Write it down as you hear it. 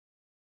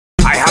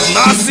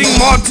nothing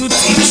more to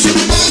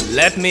teach.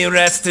 Let me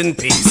rest in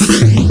peace.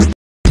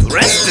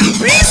 Rest in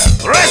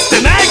peace? Rest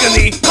in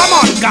agony? Come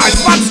on, guys,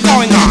 what's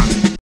going on?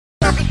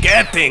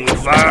 Getting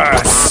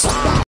worse.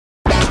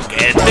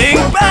 Getting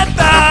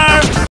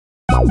better.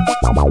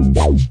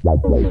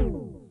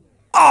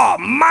 Oh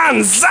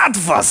man, that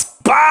was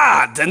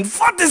bad. And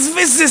what is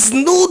with this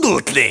noodle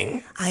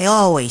thing? I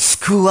always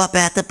screw up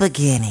at the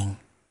beginning.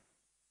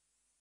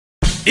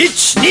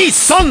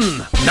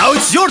 Son! Now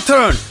it's your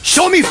turn!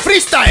 Show me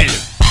freestyle!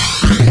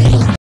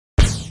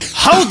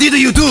 How did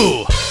you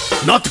do?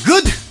 Not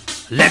good?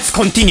 Let's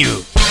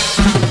continue.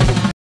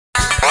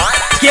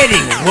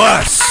 Getting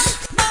worse.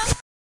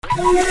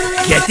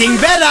 Getting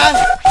better.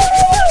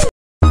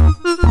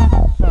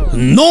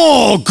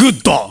 No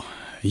good.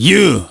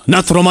 You,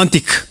 not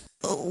romantic.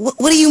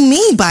 What do you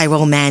mean by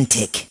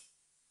romantic?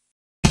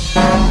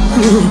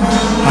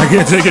 I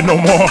can't take it no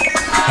more.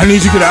 I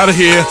need you to get out of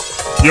here.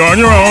 You're on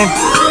your own.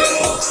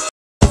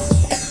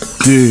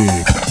 Dig.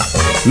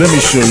 Let me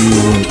show you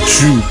what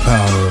true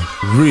power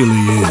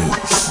really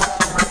is.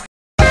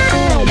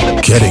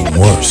 Getting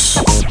worse.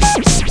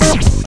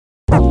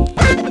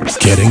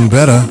 Getting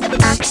better.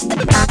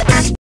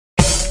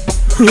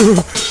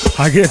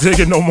 I can't take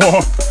it no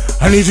more.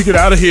 I need you to get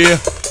out of here.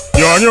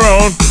 You're on your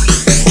own.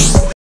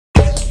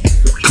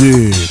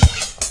 Dig.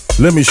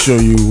 Let me show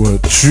you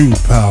what true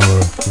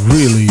power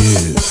really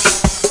is.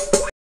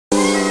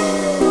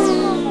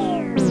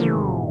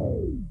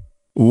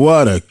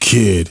 What a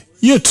kid.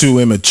 You're too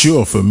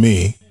immature for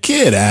me.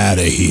 Get out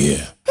of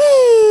here.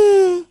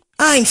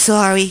 I'm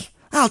sorry.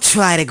 I'll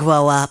try to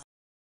grow up.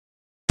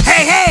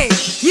 Hey,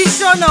 you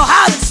sure know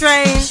how to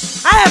train.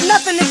 I have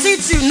nothing to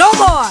teach you no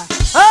more.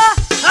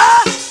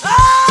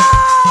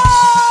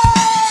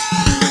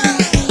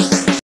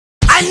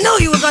 I knew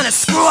you were gonna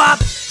screw up.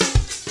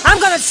 I'm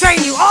gonna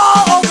train you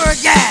all over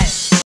again.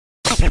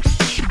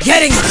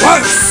 Getting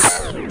worse.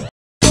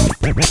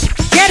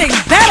 Getting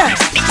better.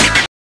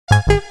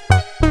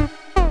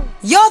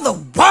 You're the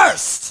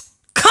worst.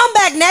 Come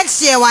back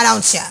next year, why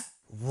don't ya?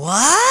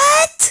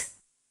 What?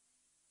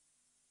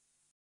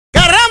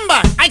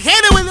 Caramba! I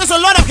hate it when there's a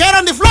lot of hair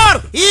on the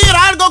floor. Here,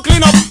 I'll go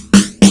clean up.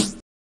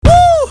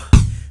 Woo!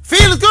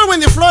 Feels good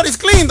when the floor is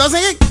clean,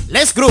 doesn't it?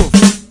 Let's groove.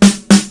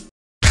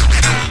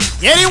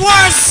 Getting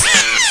worse.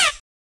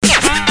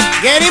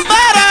 Getting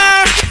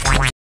better.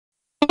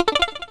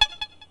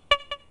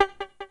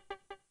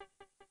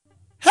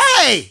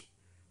 Hey!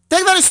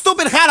 Take that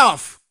stupid hat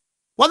off.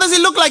 What does it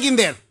look like in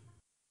there?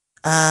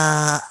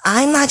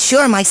 I'm not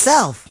sure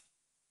myself.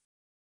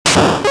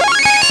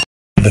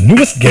 The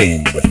newest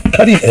game with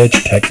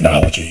cutting-edge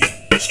technology.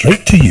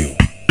 Straight to you.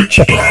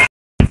 Check it out.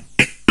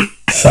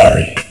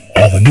 Sorry,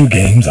 all the new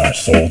games are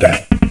sold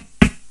out.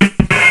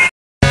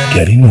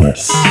 Getting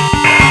worse.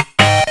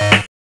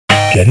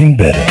 Getting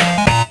better.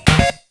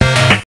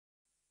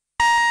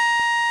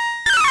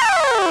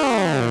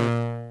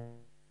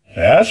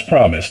 As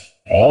promised,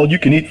 all you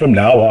can eat from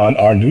now on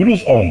are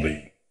noodles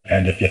only.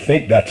 And if you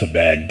think that's a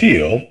bad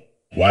deal,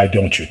 why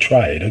don't you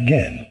try it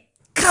again?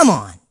 Come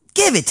on,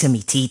 give it to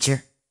me,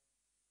 teacher.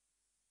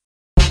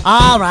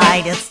 All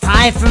right, it's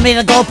time for me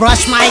to go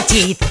brush my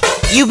teeth.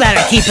 You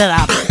better keep it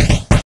up.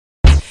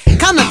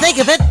 Come to think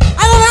of it,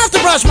 I don't have to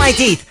brush my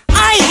teeth.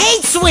 I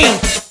hate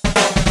sweets.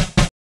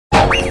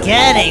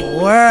 Getting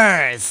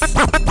worse.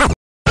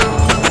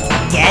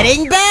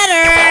 Getting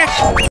better.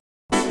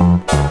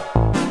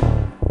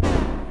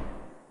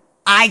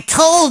 I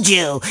told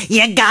you,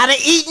 you gotta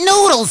eat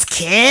noodles,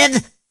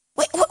 kid.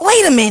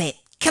 Wait a minute.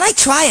 Can I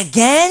try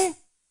again?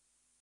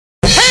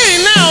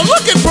 Hey, now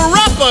look at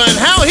PaRappa and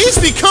how he's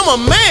become a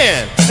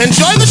man.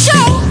 Enjoy the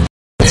show.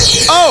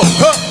 Oh,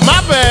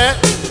 my bad.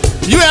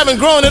 You haven't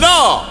grown at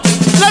all.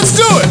 Let's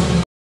do it.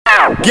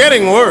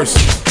 Getting worse.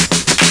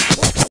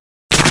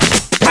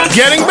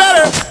 Getting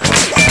better.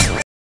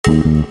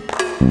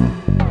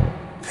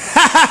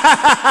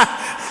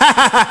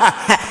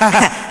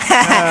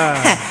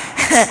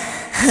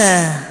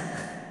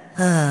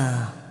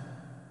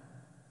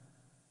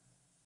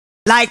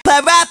 Like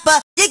PaRappa,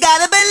 you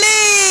gotta believe.